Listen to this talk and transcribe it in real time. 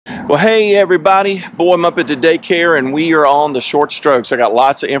Well, hey everybody, boy, I'm up at the daycare and we are on the short strokes. I got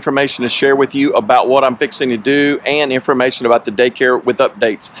lots of information to share with you about what I'm fixing to do and information about the daycare with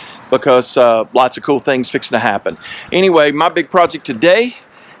updates because lots of cool things fixing to happen. Anyway, my big project today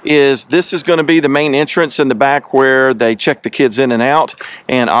is this is going to be the main entrance in the back where they check the kids in and out,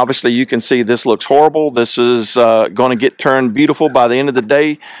 and obviously you can see this looks horrible. This is going to get turned beautiful by the end of the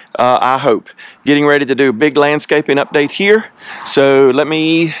day, I hope. Getting ready to do a big landscaping update here, so let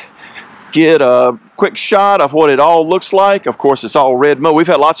me get a quick shot of what it all looks like. Of course, it's all red mold. We've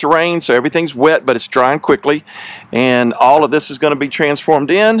had lots of rain, so everything's wet, but it's drying quickly, and all of this is going to be transformed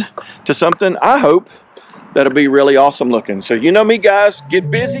in to something, I hope, that'll be really awesome looking. So you know me, guys,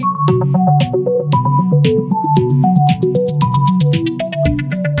 get busy.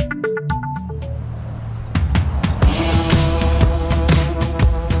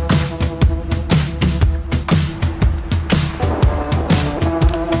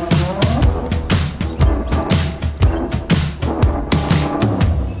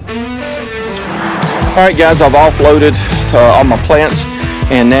 Alright guys, I've offloaded all my plants,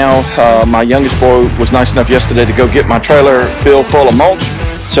 and now my youngest boy was nice enough yesterday to go get my trailer filled full of mulch,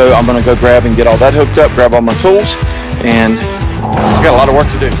 so I'm going to go grab and get all that hooked up, grab all my tools, and I've got a lot of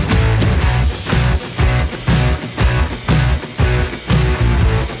work to do.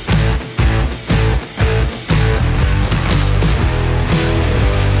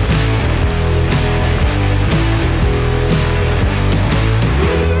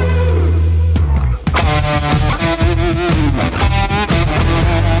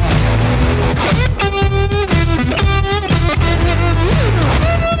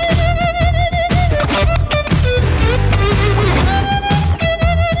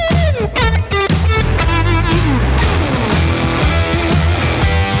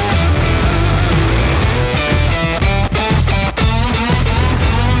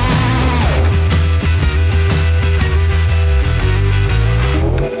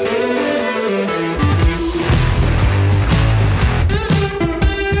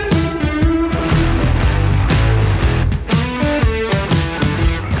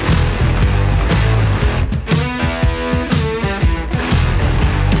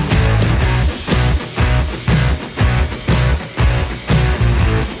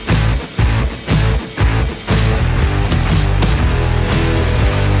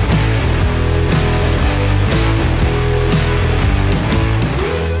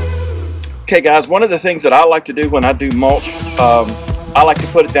 Okay guys, one of the things that I like to do when I do mulch, I like to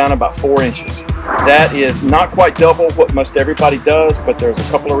put it down about 4 inches. That is not quite double what most everybody does, but there's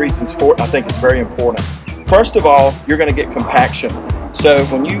a couple of reasons for it. I think it's very important. First of all, you're going to get compaction. So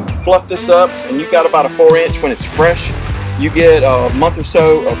when you fluff this up and you've got about a 4 inch when it's fresh, you get a month or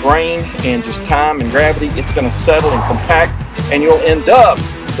so of rain and just time and gravity, it's going to settle and compact, and you'll end up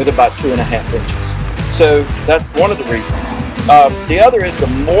with about 2.5 inches. So that's one of the reasons. The other is the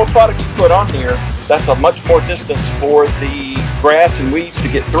more product you put on here, that's a much more distance for the grass and weeds to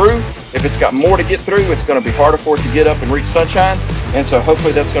get through. If it's got more to get through, it's going to be harder for it to get up and reach sunshine, and so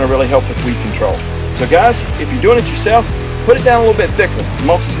hopefully that's going to really help with weed control. So guys, if you're doing it yourself, put it down a little bit thicker.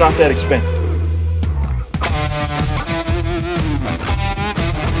 Mulch is not that expensive.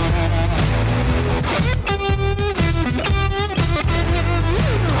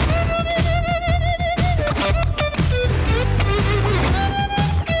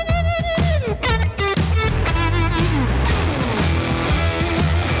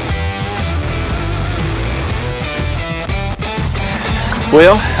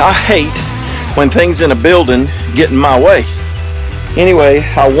 Well, I hate when things in a building get in my way. Anyway,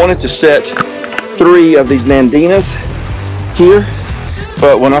 I wanted to set 3 of these nandinas here,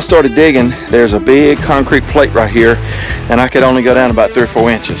 but when I started digging, there's a big concrete plate right here, and I could only go down about 3 or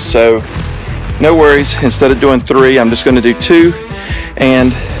 4 inches. So, no worries. Instead of doing 3, I'm just going to do 2,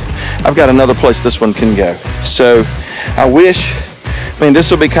 and I've got another place this one can go. So, I mean,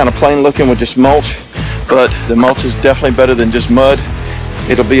 this will be kind of plain looking with just mulch, but the mulch is definitely better than just mud.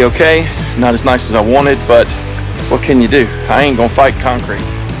 It'll be okay, not as nice as I wanted, but what can you do? I ain't gonna fight concrete.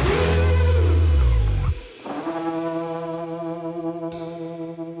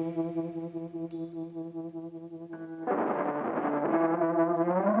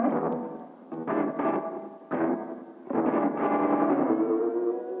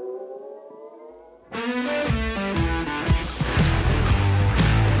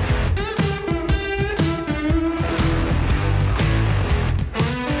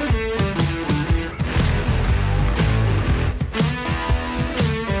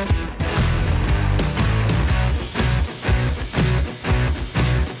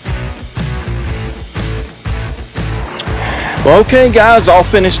 Well, okay guys, all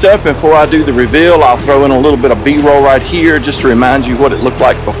finished up. Before I do the reveal, I'll throw in a little bit of B-roll right here just to remind you what it looked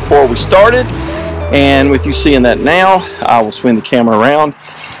like before we started. And with you seeing that now, I will swing the camera around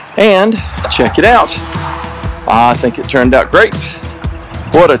and check it out. I think it turned out great.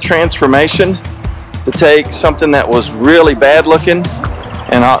 What a transformation to take something that was really bad looking,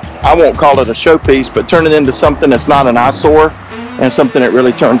 and I won't call it a showpiece, but turn it into something that's not an eyesore and something that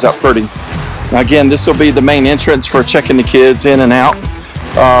really turns out pretty. Now again, this will be the main entrance for checking the kids in and out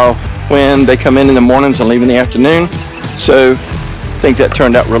when they come in the mornings and leave in the afternoon. So I think that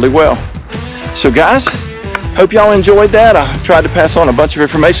turned out really well. So guys, hope y'all enjoyed that. I tried to pass on a bunch of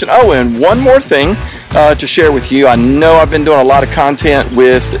information. Oh, and one more thing to share with you. I know I've been doing a lot of content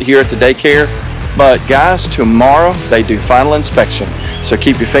with here at the daycare, but guys, tomorrow they do final inspection. So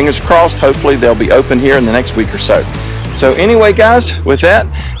keep your fingers crossed. Hopefully they'll be open here in the next week or so. So anyway guys, with that,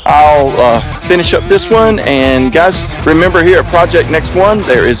 I'll finish up this one. And guys, remember here at Project Next One,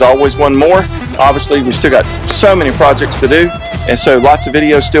 there is always one more. Obviously, we still got so many projects to do, and so lots of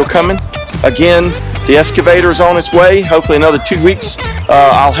videos still coming. Again, the excavator is on its way. Hopefully another 2 weeks,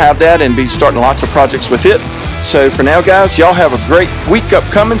 I'll have that and be starting lots of projects with it. So for now guys, y'all have a great week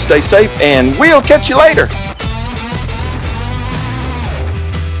upcoming. Stay safe, and we'll catch you later.